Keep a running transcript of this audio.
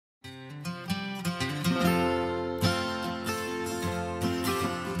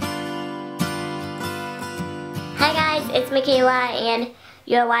it's Michaela and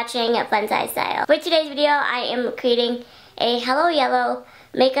you're watching FunsizedStyle. For today's video, I am creating a Hello Yellow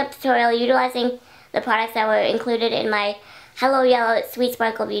makeup tutorial utilizing the products that were included in my Hello Yellow Sweet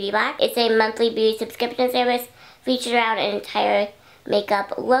Sparkle Beauty Box. It's a monthly beauty subscription service featured around an entire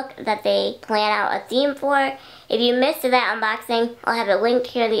makeup look that they plan out a theme for. If you missed that unboxing, I'll have it linked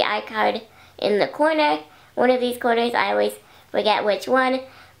here in the iCard in the corner. One of these corners, I always forget which one,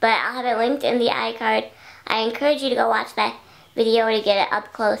 but I'll have it linked in the iCard. I encourage you to go watch that video to get an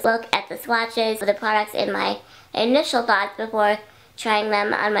up-close look at the swatches of the products and my initial thoughts before trying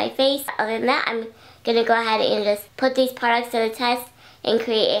them on my face. Other than that, I'm going to go ahead and just put these products to the test and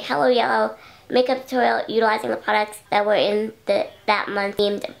create a Hello Yellow makeup tutorial utilizing the products that were in that month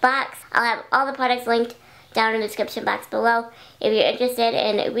themed box. I'll have all the products linked down in the description box below if you're interested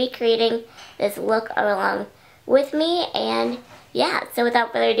in recreating this look along with me. And yeah, so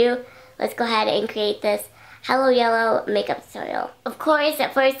without further ado, let's go ahead and create this Hello Yellow makeup tutorial. Of course,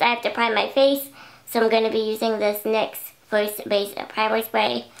 at first I have to prime my face, so I'm going to be using this NYX First Base Primer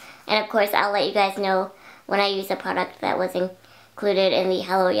Spray. And of course, I'll let you guys know when I use a product that was included in the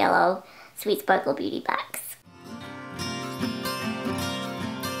Hello Yellow Sweet Sparkle Beauty Box.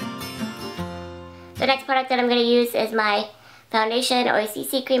 The next product that I'm going to use is my foundation, or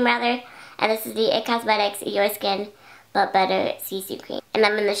CC cream rather, and this is the IT Cosmetics Your Skin But Better CC cream. And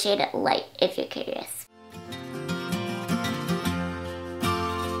I'm in the shade Light, if you're curious.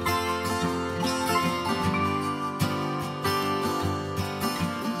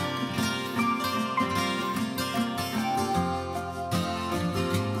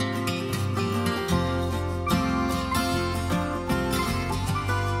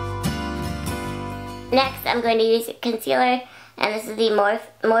 Next, I'm going to use concealer, and this is the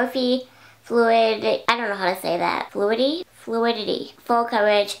Morphe Fluid, I don't know how to say that, Fluidity Full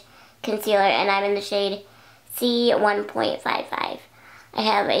Coverage Concealer, and I'm in the shade C1.55. I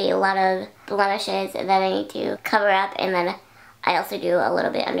have a lot of blemishes that I need to cover up, and then I also do a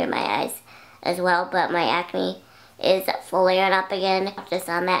little bit under my eyes as well, but my acne is flaring up again. Just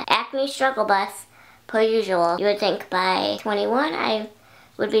on that acne struggle bus, per usual. You would think by 21 I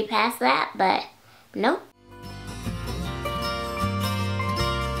would be past that, but nope.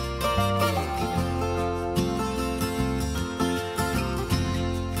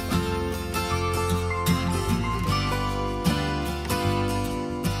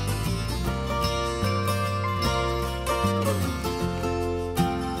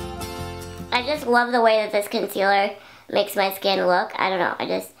 I just love the way that this concealer makes my skin look. I don't know, I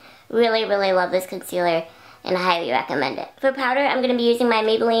just really love this concealer and I highly recommend it. For powder, I'm going to be using my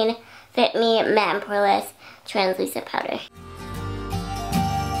Maybelline Fit Me Matte and Poreless Translucent Powder.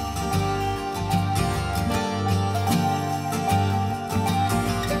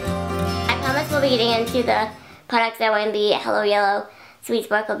 I promise we'll be getting into the products that were in the Hello Yellow Sweet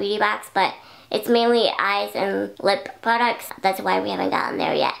Sparkle Beauty Box, but it's mainly eyes and lip products. That's why we haven't gotten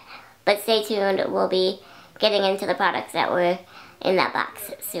there yet. But stay tuned, we'll be getting into the products that were in that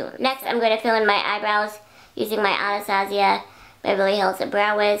box soon. Next, I'm going to fill in my eyebrows using my Anastasia Beverly Hills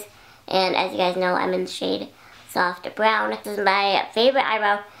Brow Wiz. And as you guys know, I'm in the shade Soft Brown. This is my favorite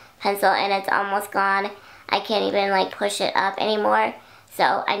eyebrow pencil and it's almost gone. I can't even like push it up anymore.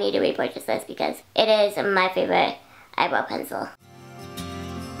 So I need to repurchase this because it is my favorite eyebrow pencil.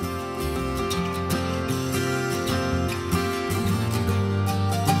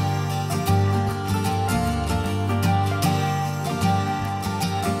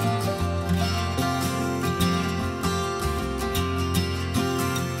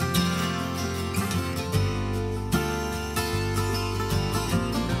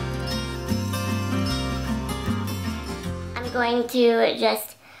 Going to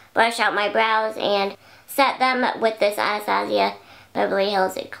just brush out my brows and set them with this Anastasia Beverly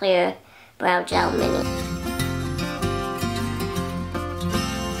Hills Clear Brow Gel Mini.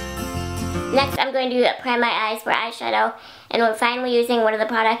 Next, I'm going to prime my eyes for eyeshadow, and we're finally using one of the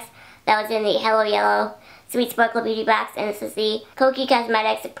products that was in the Hello Yellow Sweet Sparkle Beauty Box, and this is the P.O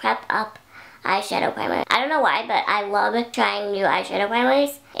Cosmetics Prep Up Eyeshadow Primer. I don't know why, but I love trying new eyeshadow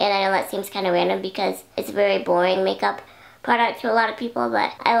primers, and I know that seems kind of random because it's a very boring makeup product to a lot of people,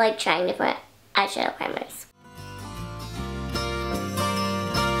 but I like trying different eyeshadow primers.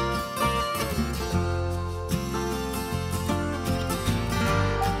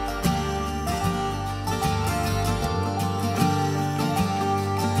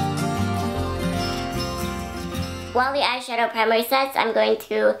 While the eyeshadow primer sets, I'm going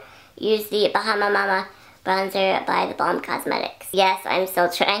to use the Bahama Mama bronzer by the Balm Cosmetics. Yes, I'm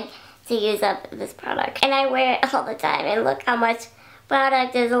still trying to use up this product. And I wear it all the time, and look how much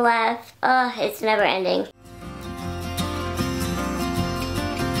product is left. Oh, it's never ending.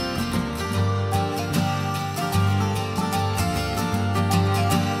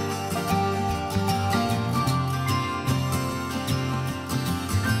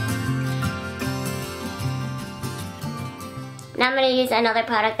 Now I'm going to use another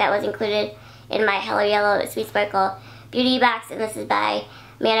product that was included in my Hello Yellow Sweet Sparkle Beauty Box, and this is by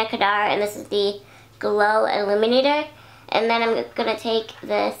Kadar, and this is the Glow Illuminator. And then I'm going to take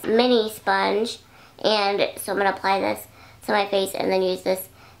this mini sponge, and so I'm going to apply this to my face and then use this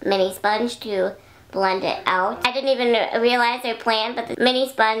mini sponge to blend it out. I didn't even realize or plan, but the mini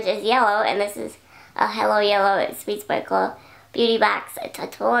sponge is yellow, and this is a Hello Yellow Sweet Sparkle Beauty Box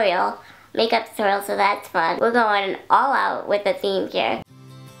tutorial, makeup tutorial, so that's fun. We're going all out with the theme here.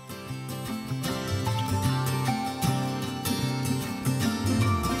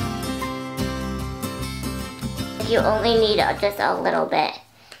 You only need just a little bit,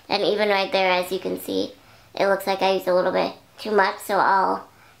 and even right there, as you can see, it looks like I used a little bit too much, so I'll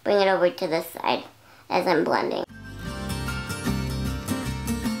bring it over to this side as I'm blending.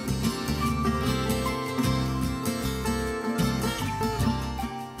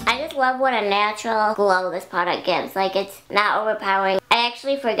 I just love what a natural glow this product gives. Like, it's not overpowering. I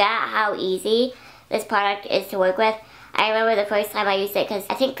actually forgot how easy this product is to work with. I remember the first time I used it, because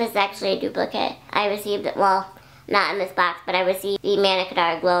I think this is actually a duplicate. I received, well, not in this box, but I received the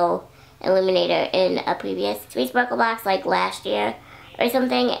Kadar Glow Illuminator in a previous Sweet Sparkle box, like last year or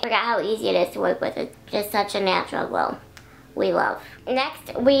something. I forgot how easy it is to work with. It's just such a natural glow. We love.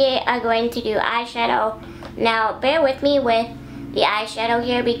 Next, we are going to do eyeshadow. Now, bear with me with the eyeshadow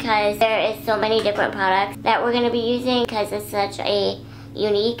here, because there is so many different products that we're going to be using, because it's such a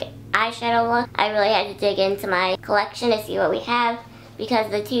unique eyeshadow look. I really had to dig into my collection to see what we have,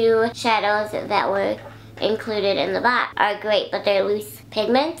 because the two shadows that were included in the box are great, but they're loose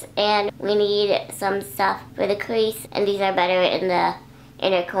pigments, and we need some stuff for the crease, and these are better in the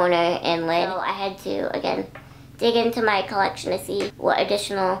inner corner and lid. So I had to, again, dig into my collection to see what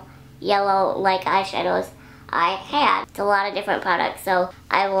additional yellow-like eyeshadows I had. It's a lot of different products, so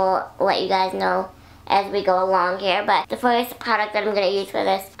I will let you guys know as we go along here. But the first product that I'm going to use for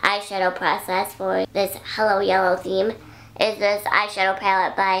this eyeshadow process for this Hello Yellow theme is this eyeshadow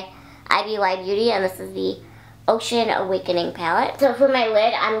palette by IBY Beauty, and this is the Ocean Awakening palette. So for my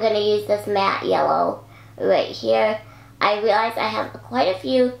lid, I'm going to use this matte yellow right here. I realized I have quite a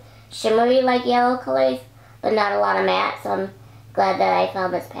few shimmery like yellow colors, but not a lot of matte, so I'm glad that I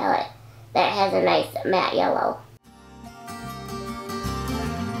found this palette that has a nice matte yellow.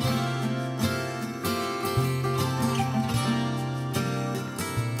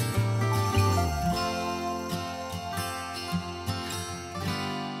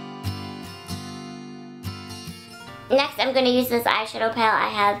 Next, I'm going to use this eyeshadow palette I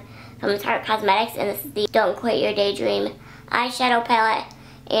have from Tarte Cosmetics, and this is the Don't Quit Your Daydream eyeshadow palette.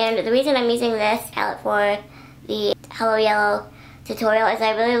 And the reason I'm using this palette for the Hello Yellow tutorial is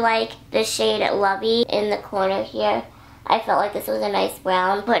I really like the shade Lovey in the corner here. I felt like this was a nice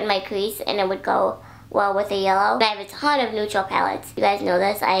brown, put in my crease, and it would go well with the yellow. I have a ton of neutral palettes. You guys know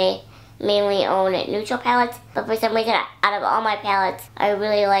this. I mainly own neutral palettes, but for some reason, out of all my palettes, I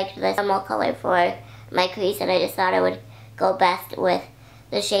really liked this normal color for my crease, and I just thought it would go best with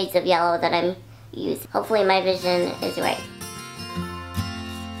the shades of yellow that I'm using. Hopefully my vision is right.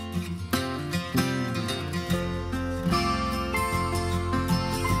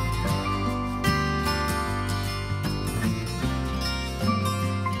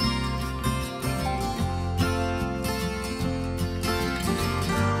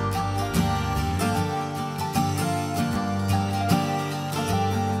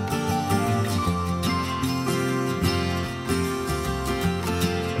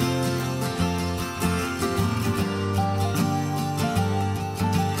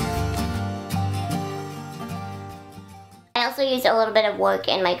 I also used a little bit of work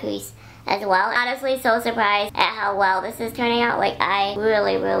in my crease as well. Honestly, so surprised at how well this is turning out. Like, I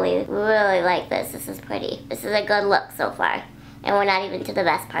really like this. This is pretty. This is a good look so far. And we're not even to the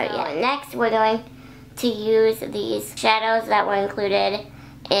best part yet. Next, we're going to use these shadows that were included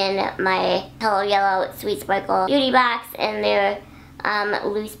in my Hello Yellow Sweet Sparkle Beauty Box. And they're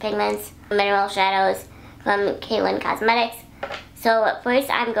loose pigments, mineral shadows from Kawkawlin Cosmetics. So first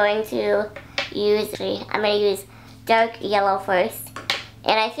I'm going to use dark yellow first,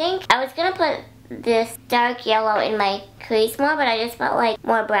 and I think I was gonna put this dark yellow in my crease more, but I just felt like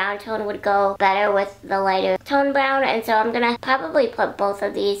more brown tone would go better with the lighter tone brown, and so I'm gonna probably put both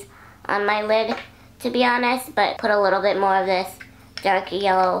of these on my lid, to be honest, but put a little bit more of this dark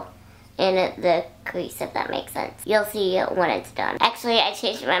yellow in the crease, if that makes sense. You'll see when it's done. Actually, I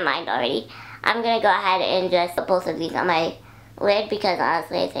changed my mind already. I'm gonna go ahead and just put both of these on my lid, because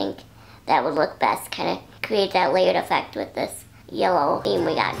honestly I think that would look best, kind of create that layered effect with this yellow theme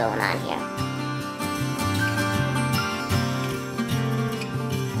we got going on here.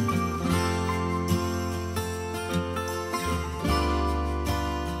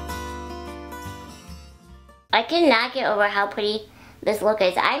 I cannot get over how pretty this look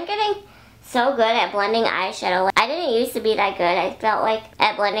is. I'm getting so good at blending eyeshadow. I didn't used to be that good. I felt like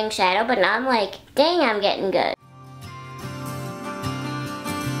at blending shadow, but now I'm like, dang, I'm getting good.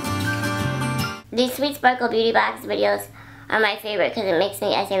 These Sweet Sparkle Beauty Box videos are my favorite because it makes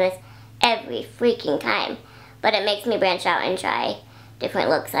me, I say this every freaking time, but it makes me branch out and try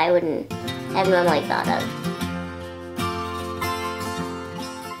different looks I wouldn't have normally thought of.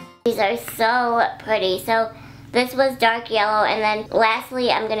 These are so pretty. So this was dark yellow, and then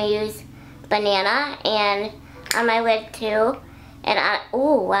lastly I'm going to use banana and on my lid too. And on,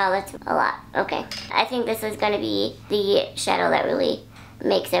 oh wow, that's a lot. Okay, I think this is going to be the shadow that really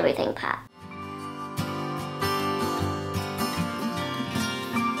makes everything pop.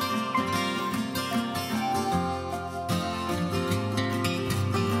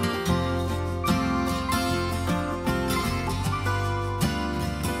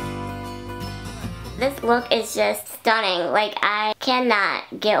 This look is just stunning. Like, I cannot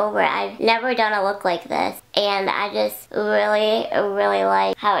get over it. I've never done a look like this, and I just really, really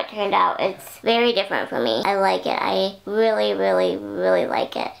like how it turned out. It's very different for me. I like it. I really, really, really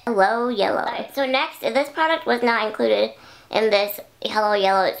like it. Hello Yellow. So next, this product was not included in this Hello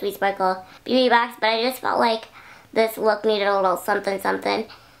Yellow Sweet Sparkle Beauty Box, but I just felt like this look needed a little something something.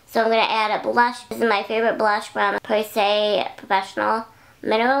 So I'm going to add a blush. This is my favorite blush from Per Se Professional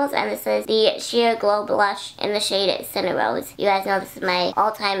Minerals, and this is the Sheer Glow Blush in the shade Cinnamon Rose. You guys know this is my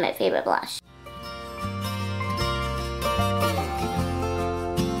all-time favorite blush.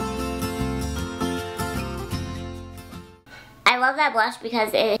 I love that blush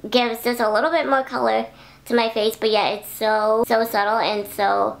because it gives just a little bit more color to my face, but yet it's so subtle and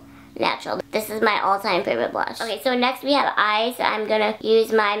so natural. This is my all-time favorite blush. Okay, so next we have eyes. I'm gonna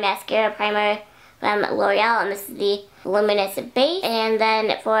use my mascara primer from L'Oreal, and this is the Luminous Base. And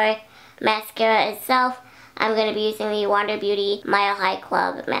then for mascara itself, I'm going to be using the Wander Beauty Mile High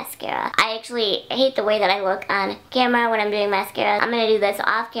Club mascara. I actually hate the way that I look on camera when I'm doing mascara. I'm going to do this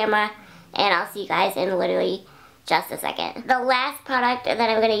off camera, and I'll see you guys in literally just a second. The last product that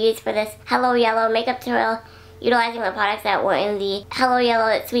I'm going to use for this Hello Yellow makeup tutorial, utilizing the products that were in the Hello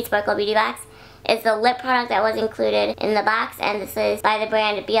Yellow Sweet Sparkle Beauty Box, is the lip product that was included in the box, and this is by the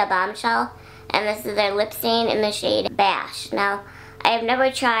brand P.O Bombshell. And this is their lip stain in the shade Bash. Now, I have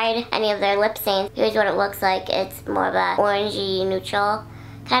never tried any of their lip stains. Here's what it looks like. It's more of a orangey neutral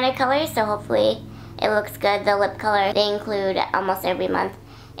kind of color, so hopefully it looks good. The lip color they include almost every month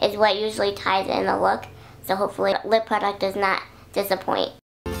is what usually ties in the look, so hopefully the lip product does not disappoint.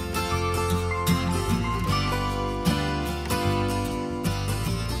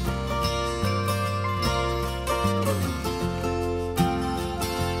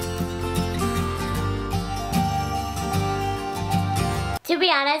 To be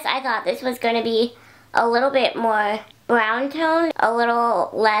honest, I thought this was going to be a little bit more brown tone, a little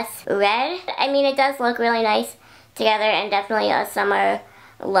less red. I mean, it does look really nice together and definitely a summer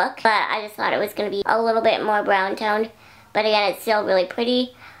look, but I just thought it was going to be a little bit more brown toned. But again, it's still really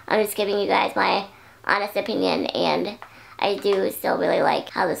pretty. I'm just giving you guys my honest opinion, and I do still really like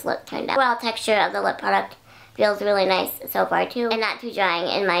how this look turned out. The overall texture of the lip product feels really nice so far too, and not too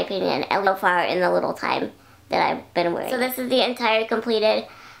drying in my opinion, and so far in the little time that I've been wearing. So this is the entire completed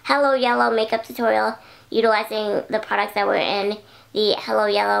Hello Yellow makeup tutorial utilizing the products that were in the Hello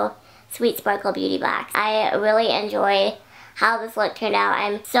Yellow Sweet Sparkle Beauty Box. I really enjoy how this look turned out.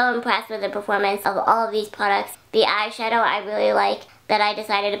 I'm so impressed with the performance of all of these products. The eyeshadow I really like that I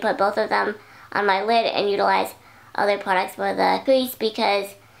decided to put both of them on my lid and utilize other products for the crease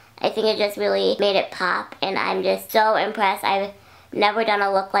because I think it just really made it pop, and I'm just so impressed. I've never done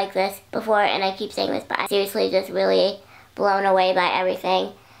a look like this before, and I keep saying this, but I'm seriously just really blown away by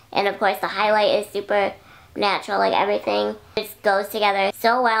everything. And of course the highlight is super natural, like everything just goes together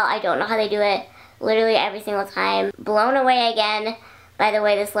so well. I don't know how they do it literally every single time. Blown away again by the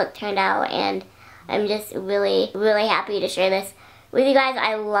way this look turned out, and I'm just really, really happy to share this with you guys.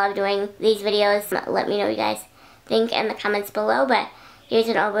 I love doing these videos. Let me know what you guys think in the comments below, but here's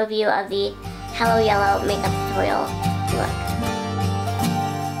an overview of the Hello Yellow makeup tutorial look.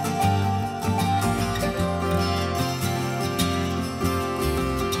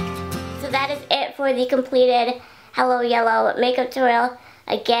 That is it for the completed Hello Yellow makeup tutorial.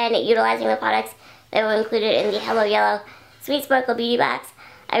 Again, utilizing the products that were included in the Hello Yellow Sweet Sparkle Beauty Box.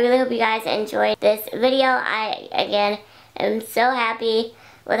 I really hope you guys enjoyed this video. I, again, am so happy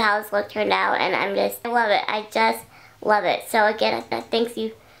with how this look turned out, and I love it. I just love it. So again, thank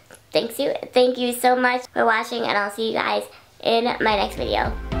you so much for watching, and I'll see you guys in my next video.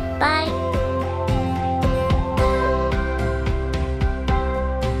 Bye!